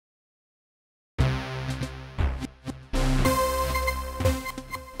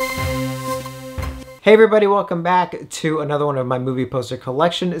Hey everybody, welcome back to another one of my movie poster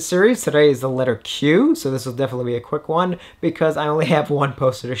collection series. Today is the letter Q, so this will definitely be a quick one because I only have one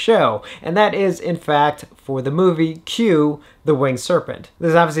poster to show. And that is, in fact, for the movie Q, The Winged Serpent. This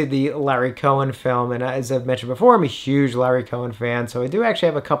is obviously the Larry Cohen film, and as I've mentioned before, I'm a huge Larry Cohen fan, so I do actually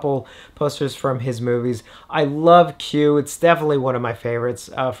have a couple posters from his movies. I love Q. It's definitely one of my favorites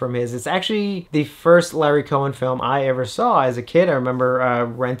from his. It's actually the first Larry Cohen film I ever saw as a kid. I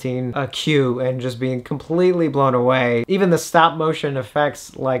remember renting a Q and just being completely blown away. Even the stop motion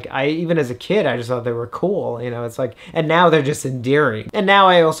effects, like even as a kid, I just thought they were cool. You know, it's like, and now they're just endearing. And now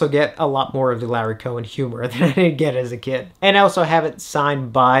I also get a lot more of the Larry Cohen humor than I didn't get as a kid. And I also have it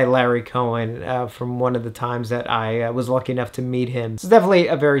signed by Larry Cohen from one of the times that I was lucky enough to meet him. It's definitely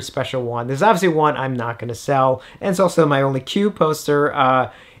a very special one. There's obviously one I'm not going to sell, and it's also my only Q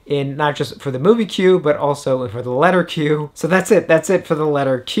poster in not just for the movie Q, but also for the letter Q. So that's it. That's it for the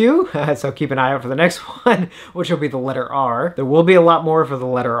letter Q. So keep an eye out for the next one, which will be the letter R. There will be a lot more for the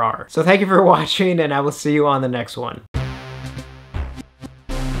letter R. So thank you for watching, and I will see you on the next one.